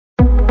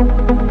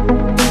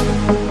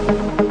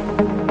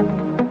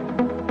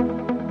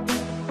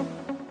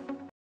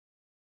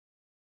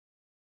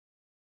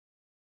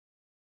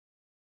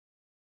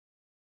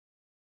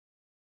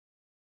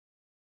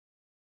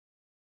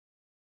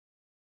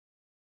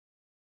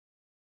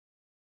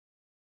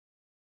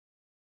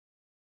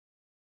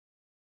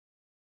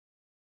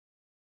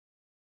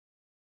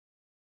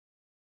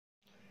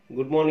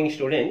Good morning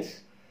students.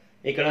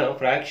 ఇక్కడ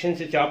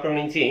fractions chapter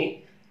నుంచి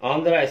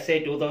Andhra SI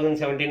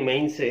 2017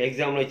 mains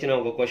ఎగ్జామ్లో ఇచ్చిన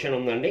ఒక క్వశ్చన్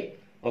ఉందండి.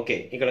 ఓకే,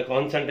 ఇక్కడ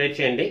కాన్సన్ట్రేట్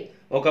చేయండి.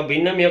 ఒక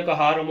భిన్నం యొక్క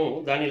హారము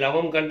దాని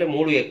లవం కంటే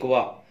 3 ఎక్కువ,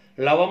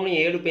 లవంని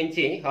 7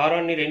 పెంచి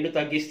హారాన్ని 2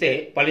 తగ్గిస్తే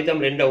ఫలితం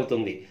 2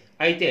 అవుతుంది.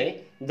 అయితే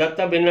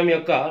దత్త భిన్నం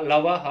యొక్క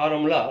లవ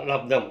హారంల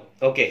లబ్ధం.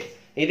 ఓకే,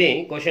 ఇది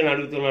క్వశ్చన్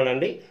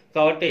అడుగుతున్నానండి.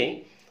 కాబట్టి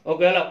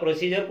ఒకవేళ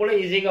ప్రొసీజర్ కూడా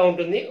ఈజీగా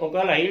ఉంటుంది.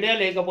 ఒకవేళ ఐడియా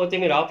లేకపోతే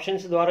మీరు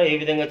ఆప్షన్స్ ద్వారా ఏ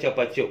విధంగా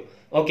చెప్పచ్చు.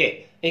 ఓకే,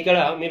 ఇక్కడ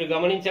మీరు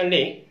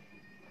గమనించండి,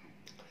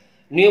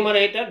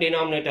 న్యూమరేటర్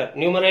డినామినేటర్.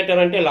 న్యూమరేటర్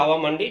అంటే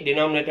లవం అండి,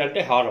 డినామినేటర్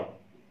అంటే హారం.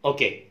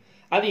 ఓకే,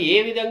 అది ఏ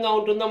విధంగా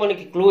ఉంటుందో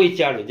మనకి క్లూ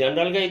ఇచ్చాడు.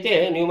 జనరల్గా అయితే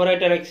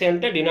న్యూమరేటర్ ఎక్స్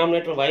అంటే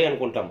డినామినేటర్ వై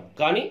అనుకుంటాం.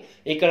 కానీ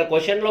ఇక్కడ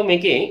క్వశ్చన్లో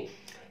మీకు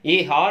ఈ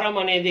హారం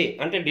అనేది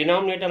అంటే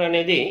డినామినేటర్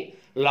అనేది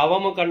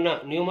లవము కన్నా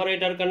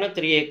న్యూమరేటర్ కన్నా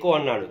 3 ఎక్కువ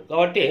అన్నాడు.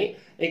 కాబట్టి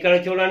ఇక్కడ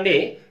చూడండి,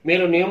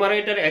 మీరు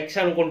న్యూమరేటర్ ఎక్స్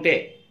అనుకుంటే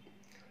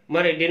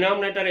మరి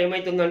డినామినేటర్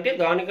ఏమవుతుందంటే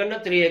దానికన్నా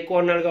 3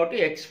 ఎక్కువ అన్నాడు. కాబట్టి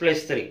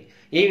x+3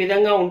 ఈ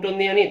విధంగా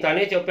ఉంటుంది అని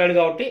తనే చెప్పాడు.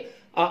 కాబట్టి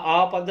ఆ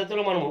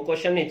పద్ధతిలో మనం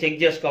క్వశ్చన్ని చెక్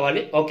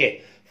చేసుకోవాలి. ఓకే,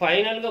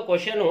 ఫైనల్గా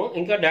క్వశ్చన్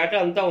ఇంకా డేటా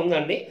అంతా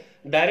ఉందండి.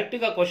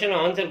 డైరెక్ట్గా క్వశ్చన్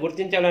ఆన్సర్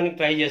గుర్తించడానికి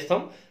ట్రై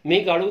చేస్తాం.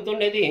 మీకు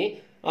అడుగుతుండేది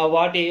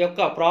వాటి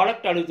యొక్క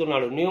ప్రోడక్ట్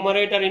అడుగుతున్నాడు.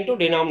 న్యూమరేటర్ ఇంటూ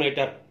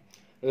డినామినేటర్,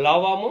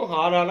 లవము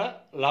హారాల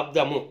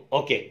లబ్ధము.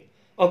 ఓకే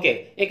ఓకే,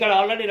 ఇక్కడ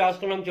ఆల్రెడీ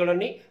రాసుకున్నాం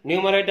చూడండి.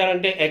 న్యూమరేటర్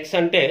అంటే ఎక్స్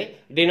అంటే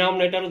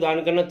డినామినేటర్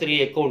దానికన్నా 3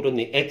 ఎక్కువ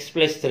ఉంటుంది,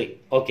 x+3.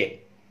 ఓకే,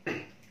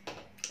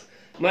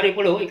 మరి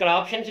ఇప్పుడు ఇక్కడ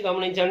ఆప్షన్స్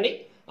గమనించండి.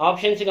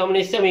 ఆప్షన్స్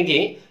గమనిస్తే మీకు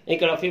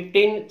ఇక్కడ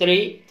 15, 3,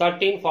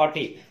 13,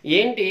 40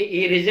 ఏంటి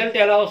ఈ రిజల్ట్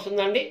ఎలా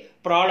వస్తుందండి?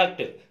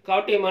 ప్రోడక్ట్.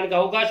 కాబట్టి మనకి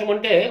అవకాశం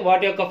ఉంటే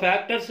వాటి యొక్క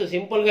ఫ్యాక్టర్స్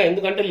సింపుల్గా,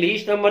 ఎందుకంటే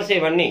లీస్ట్ నెంబర్స్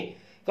ఇవన్నీ,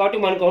 కాబట్టి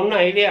మనకు ఉన్న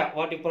ఐడియా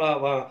వాటి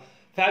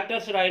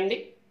ఫ్యాక్టర్స్ రాయండి.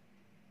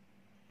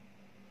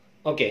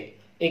 ఓకే,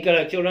 ఇక్కడ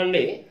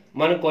చూడండి,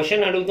 మన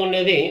క్వశ్చన్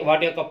అడుగుతుండేది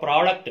వాటి యొక్క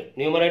ప్రోడక్ట్,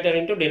 న్యూమరేటర్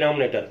ఇంటూ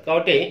డినామినేటర్.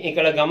 కాబట్టి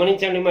ఇక్కడ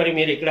గమనించండి, మరి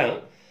మీరు ఇక్కడ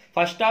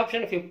ఫస్ట్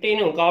ఆప్షన్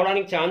 15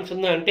 కావడానికి ఛాన్స్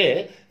ఉందా అంటే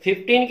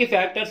 15కి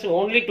ఫ్యాక్టర్స్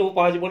ఓన్లీ 2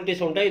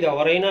 పాసిబిలిటీస్ ఉంటాయి. ఇది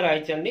ఎవరైనా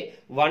రాయించండి,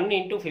 1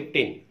 ×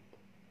 15.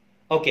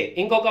 ఓకే,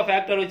 ఇంకొక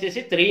ఫ్యాక్టర్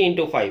వచ్చేసి 3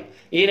 × 5.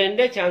 ఈ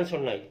రెండే ఛాన్స్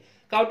ఉన్నాయి.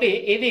 కాబట్టి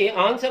ఇది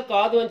ఆన్సర్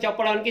కాదు అని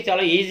చెప్పడానికి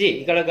చాలా ఈజీ.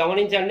 ఇక్కడ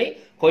గమనించండి,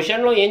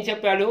 క్వశ్చన్లో ఏం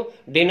చెప్పాడు?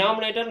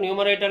 డినామినేటర్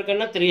న్యూమరేటర్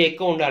కన్నా 3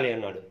 ఎక్కువ ఉండాలి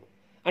అన్నాడు.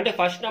 అంటే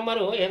ఫస్ట్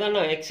నెంబరు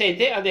ఏదన్నా ఎక్స్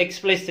అయితే అది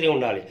x+3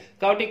 ఉండాలి.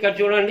 కాబట్టి ఇక్కడ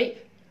చూడండి,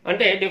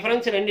 అంటే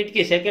డిఫరెన్స్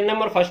రెండింటికి సెకండ్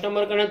నెంబర్ ఫస్ట్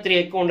నెంబర్ కన్నా 3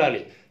 ఎక్కువ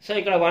ఉండాలి. సో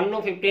ఇక్కడ 1,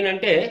 15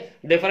 అంటే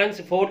డిఫరెన్స్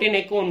 14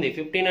 ఎక్కువ ఉంది.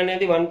 15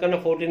 అనేది 1 కన్నా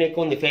 14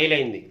 ఎక్కువ ఉంది, ఫెయిల్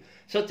అయింది.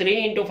 సో 3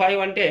 ×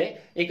 5 అంటే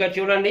ఇక్కడ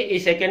చూడండి, ఈ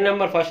సెకండ్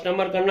నెంబర్ ఫస్ట్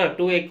నెంబర్ కన్నా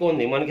 2 ఎక్కువ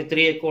ఉంది, మనకి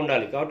 3 ఎక్కువ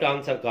ఉండాలి. కాబట్టి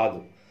ఆన్సర్ కాదు.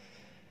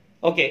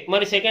 ఓకే,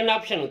 మరి సెకండ్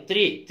ఆప్షన్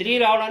 3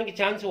 రావడానికి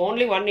ఛాన్స్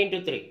ఓన్లీ 1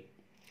 × 3.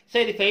 సో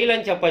ఇది ఫెయిల్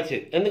అని చెప్పచ్చు.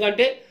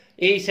 ఎందుకంటే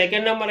ఈ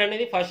సెకండ్ నెంబర్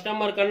అనేది ఫస్ట్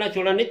నెంబర్ కన్నా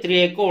చూడండి 3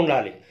 ఎక్కువ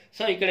ఉండాలి.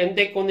 సో ఇక్కడ ఎంత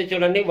ఎక్కువ ఉంది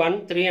చూడండి, 1,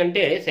 3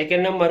 అంటే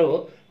సెకండ్ నెంబరు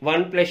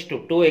 1 +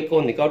 2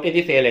 ఎక్కువ ఉంది. కాబట్టి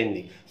ఇది ఫెయిల్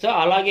అయింది. సో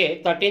అలాగే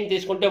 13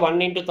 తీసుకుంటే 1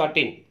 ×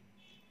 13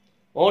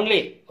 ఓన్లీ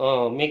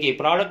మీకు ఈ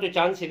ప్రోడక్ట్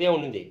ఛాన్స్ ఇదే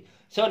ఉంది.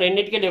 సో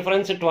రెండింటికి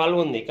డిఫరెన్స్ 12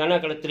 ఉంది, కానీ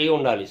అక్కడ 3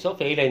 ఉండాలి. సో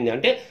ఫెయిల్ అయింది.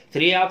 అంటే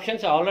 3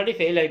 ఆప్షన్స్ ఆల్రెడీ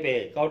ఫెయిల్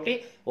అయిపోయాయి. కాబట్టి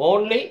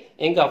ఓన్లీ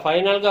ఇంకా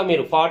ఫైనల్గా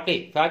మీరు 40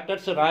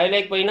 ఫ్యాక్టర్స్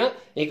రాయలేకపోయినా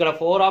ఇక్కడ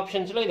 4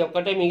 ఆప్షన్స్లో ఇది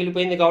ఒక్కటే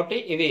మిగిలిపోయింది. కాబట్టి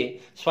ఇవి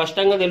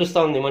స్పష్టంగా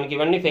తెలుస్తూ ఉంది మనకి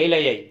ఇవన్నీ ఫెయిల్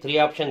అయ్యాయి 3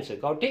 ఆప్షన్స్.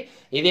 కాబట్టి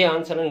ఇదే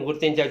ఆన్సర్ అని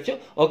గుర్తించవచ్చు.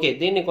 ఓకే,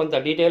 దీన్ని కొంత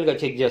డీటెయిల్గా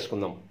చెక్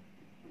చేసుకుందాం.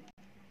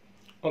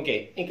 ఓకే,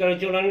 ఇక్కడ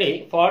చూడండి,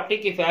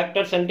 40కి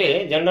ఫ్యాక్టర్స్ అంటే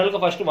జనరల్గా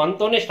ఫస్ట్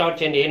 1తోనే స్టార్ట్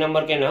చేయండి. ఏ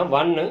నెంబర్కైనా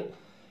 1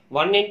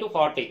 ×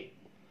 40,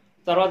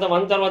 తర్వాత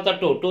 1 తర్వాత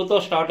 2తో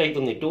స్టార్ట్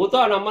అవుతుంది. 2తో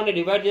ఆ నెంబర్ని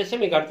డివైడ్ చేస్తే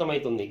మీకు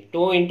అర్థమవుతుంది.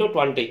 2 ×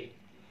 20,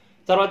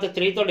 తర్వాత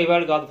 3తో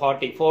డివైడ్ కాదు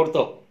 40,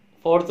 4తో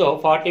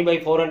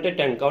 40/4 అంటే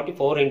 10. కాబట్టి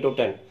 4 ×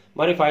 10.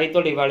 మరి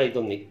 5తో డివైడ్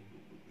అవుతుంది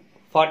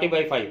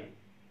 40/5,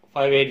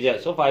 5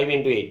 8 సో 5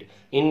 × 8.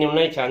 ఇన్ని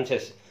ఉన్నాయి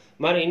ఛాన్సెస్.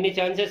 మరి ఇన్ని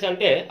ఛాన్సెస్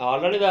అంటే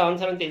ఆల్రెడీ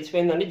ఆన్సర్ అని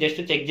తెలిసిపోయిందండి,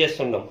 జస్ట్ చెక్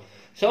చేస్తున్నాం.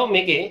 సో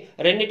మీకు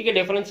రెండింటికి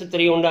డిఫరెన్స్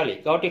 3 ఉండాలి.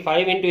 కాబట్టి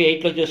 5 ×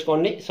 8లో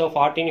చూసుకోండి. సో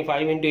 40ని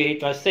 5 ×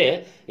 8 వస్తే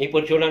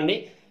ఇప్పుడు చూడండి,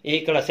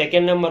 ఇక్కడ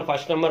సెకండ్ నెంబర్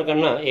ఫస్ట్ నెంబర్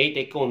కన్నా 8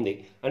 ఎక్కువ ఉంది.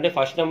 అంటే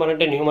ఫస్ట్ నెంబర్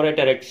అంటే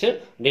numerator X,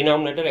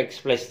 denominator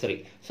x+3.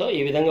 So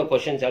ఈ విధంగా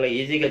క్వశ్చన్ చాలా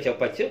ఈజీగా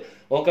చెప్పచ్చు.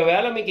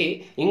 ఒకవేళ మీకు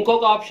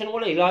ఇంకొక ఆప్షన్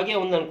కూడా ఇలాగే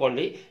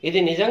ఉందనుకోండి, ఇది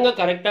నిజంగా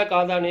కరెక్టా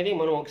కాదా అనేది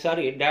మనం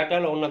ఒకసారి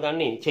డేటాలో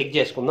ఉన్నదాన్ని చెక్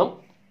చేసుకుందాం.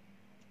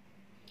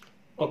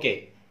 ఓకే,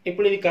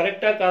 ఇప్పుడు ఇది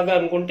కరెక్టా కాదా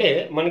అనుకుంటే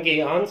మనకి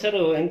ఆన్సర్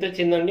ఎంత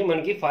వచ్చిందండి?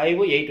 మనకి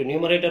 5, 8,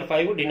 న్యూమరేటర్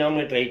 5,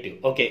 డినామినేటర్ 8.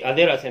 ఓకే,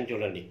 అదే రాశాను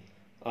చూడండి,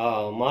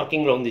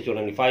 మార్కింగ్లో ఉంది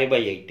చూడండి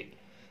 5/8.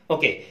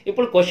 ఓకే,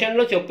 ఇప్పుడు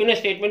క్వశ్చన్లో చెప్పిన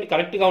స్టేట్మెంట్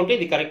కరెక్ట్గా ఉంటే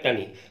ఇది కరెక్ట్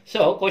అని. సో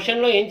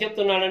క్వశ్చన్లో ఏం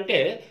చెప్తున్నానంటే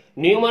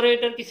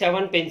న్యూమరేటర్కి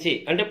 7 పెంచి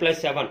అంటే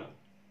 +7.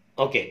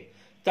 ఓకే,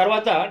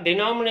 తర్వాత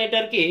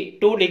డినామినేటర్కి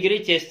 2 డిగ్రీ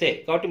చేస్తే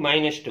కాబట్టి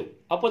 -2,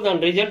 అప్పుడు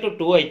దాని రిజల్ట్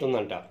 2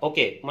 అవుతుందంట.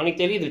 ఓకే, మనకి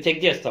తెలియదు,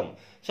 చెక్ చేస్తాం.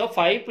 సో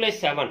 5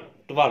 + 7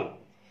 12,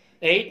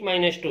 8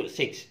 - 2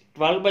 6,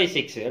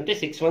 12/6 అంటే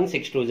 6 1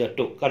 6 2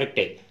 2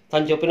 కరెక్టే.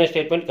 తను చెప్పిన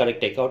స్టేట్మెంట్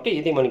కరెక్టే కాబట్టి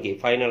ఇది మనకి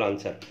final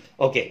answer.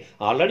 Okay,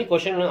 already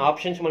question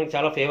options మనకి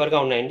చాలా ఫేవర్గా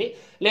ఉన్నాయండి.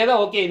 లేదా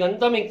ఓకే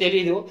ఇదంతా మీకు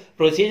తెలియదు,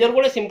 ప్రొసీజర్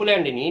కూడా సింపులే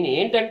అండి. నేను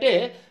ఏంటంటే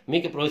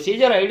మీకు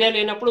ప్రొసీజర్ ఐడియా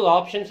లేనప్పుడు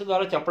ఆప్షన్స్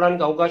ద్వారా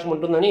చెప్పడానికి అవకాశం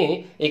ఉంటుందని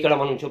ఇక్కడ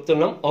మనం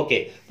చెప్తున్నాం. ఓకే,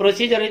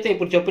 ప్రొసీజర్ అయితే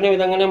ఇప్పుడు చెప్పిన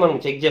విధంగానే మనం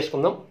చెక్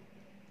చేసుకుందాం.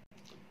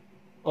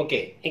 ఓకే,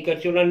 ఇక్కడ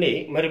చూడండి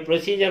మరి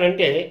ప్రొసీజర్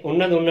అంటే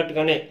ఉన్నది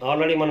ఉన్నట్టుగానే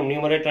ఆల్రెడీ మనం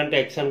న్యూమరేటర్ అంటే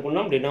ఎక్స్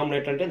అనుకున్నాం,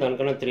 డినామినేటర్ అంటే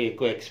దానికన్నా 3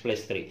 ఎక్కువ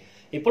x+3.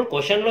 ఇప్పుడు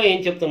క్వశ్చన్లో ఏం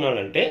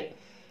చెప్తున్నాడంటే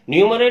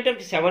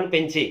న్యూమరేటర్కి 7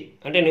 పెంచి,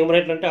 అంటే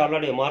న్యూమరేటర్ అంటే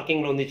ఆల్రెడీ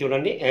మార్కింగ్లో ఉంది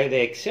చూడండి, అది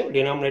ఎక్స్,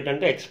 డినామినేటర్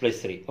అంటే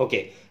x+3. ఓకే,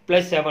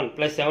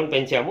 +7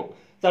 పెంచాము.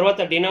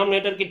 తర్వాత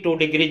డినామినేటర్కి 2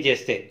 డిగ్రీస్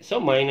చేస్తే సో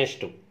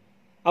 -2,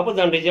 అప్పుడు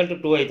దాని రిజల్ట్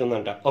 2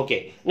 అవుతుందంట. ఓకే,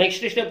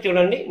 నెక్స్ట్ స్టెప్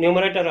చూడండి,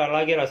 న్యూమరేటర్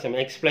అలాగే రాసాం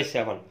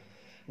x+7,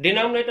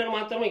 డినామినేటర్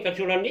మాత్రం ఇక్కడ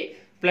చూడండి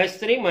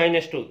 +3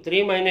 -2,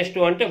 3 -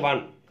 2 అంటే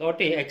 1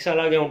 కాబట్టి x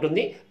అలాగే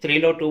ఉంటుంది,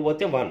 3లో 2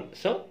 పోతే 1,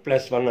 సో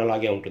 +1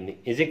 అలాగే ఉంటుంది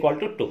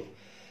 =2.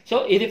 సో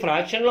ఇది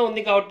ఫ్రాక్షన్లో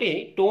ఉంది కాబట్టి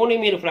 2ని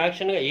మీరు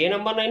ఫ్రాక్షన్గా ఏ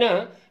నెంబర్నైనా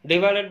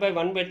డివైడెడ్ బై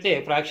 1 పెడితే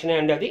ఫ్రాక్షనే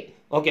అండి అది.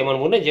 ఓకే, మనం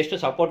ఉన్న జస్ట్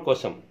సపోర్ట్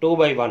కోసం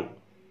 2/1.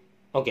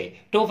 ఓకే,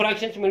 2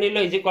 ఫ్రాక్షన్స్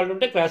మిడిల్లో =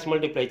 ఉంటే క్రాస్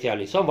మల్టిప్లై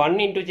చేయాలి. సో 1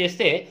 ఇంటూ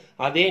చేస్తే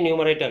అదే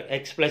న్యూమరేటర్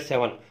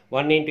x+7,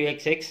 1 × x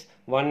x,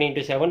 1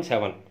 × 7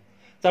 7,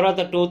 తర్వాత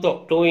 2తో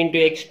 2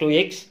 × x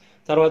 2x,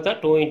 తర్వాత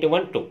 2 ×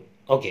 1 2.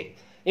 ఓకే,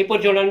 ఇప్పుడు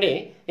చూడండి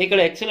ఇక్కడ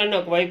ఎక్స్లన్నీ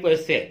ఒకవైపు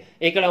వస్తే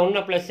ఇక్కడ ఉన్న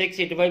 +x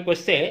ఇటువైపు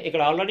వస్తే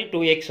ఇక్కడ ఆల్రెడీ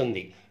 2x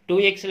ఉంది,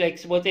 2xలో x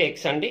పోతే x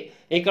అండి,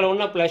 ఇక్కడ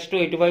ఉన్న +2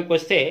 ఇటువైపు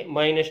వస్తే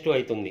 -2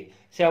 అవుతుంది,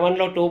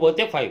 7లో 2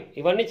 పోతే 5.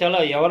 ఇవన్నీ చాలా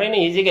ఎవరైనా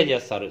ఈజీగా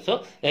చేస్తారు. So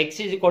x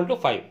 =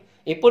 5.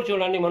 ఇప్పుడు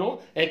చూడండి మనం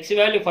x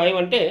వాల్యూ 5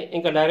 అంటే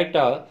ఇంకా డైరెక్ట్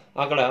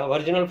అక్కడ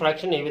ఒరిజినల్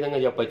ఫ్రాక్షన్ ఏ విధంగా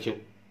చెప్పచ్చు.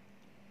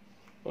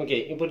 ఓకే,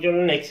 ఇప్పుడు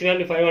చూడండి x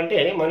వాల్యూ 5 అంటే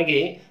మనకి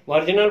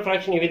ఒరిజినల్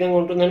ఫ్రాక్షన్ ఈ విధంగా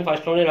ఉంటుందని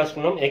ఫస్ట్లోనే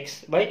రాసుకున్నాం,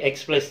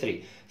 x/x+3.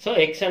 సో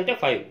x అంటే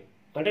 5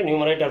 అంటే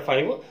న్యూమరేటర్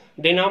 5,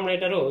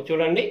 డినామినేటర్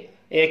చూడండి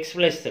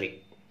x+3.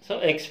 సో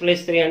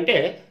x+3 అంటే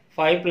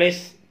 5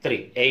 +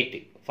 3 8,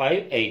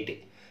 5 8.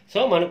 సో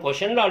మన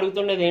క్వశ్చన్లో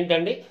అడుగుతున్నది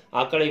ఏంటండి,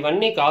 అక్కడ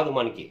ఇవన్నీ కాదు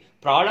మనకి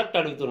ప్రోడక్ట్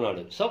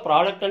అడుగుతున్నాడు. సో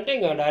ప్రోడక్ట్ అంటే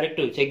ఇంకా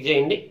డైరెక్ట్ చెక్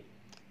చేయండి.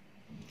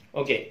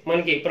 ఓకే,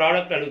 మనకి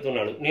ప్రోడక్ట్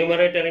అడుగుతున్నాడు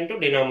numerator into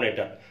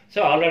denominator. So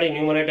already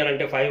numerator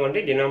అంటే 5 అంటే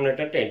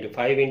డినామినేటర్ 10,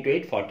 5 ×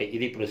 8 40.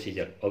 ఇది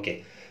ప్రొసీజర్. ఓకే,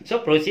 సో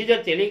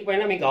ప్రొసీజర్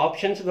తెలియకపోయినా మీకు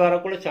ఆప్షన్స్ ద్వారా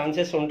కూడా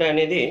ఛాన్సెస్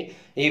ఉంటాయనేది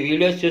ఈ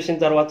వీడియోస్ చూసిన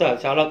తర్వాత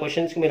చాలా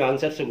క్వశ్చన్స్కి మీరు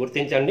ఆన్సర్స్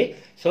గుర్తించండి.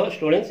 సో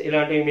స్టూడెంట్స్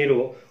ఇలాంటివి మీరు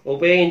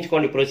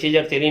ఉపయోగించుకోండి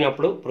ప్రొసీజర్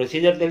తెలియనప్పుడు.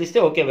 ప్రొసీజర్ తెలిస్తే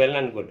okay, well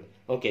and good.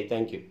 Okay,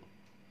 thank you.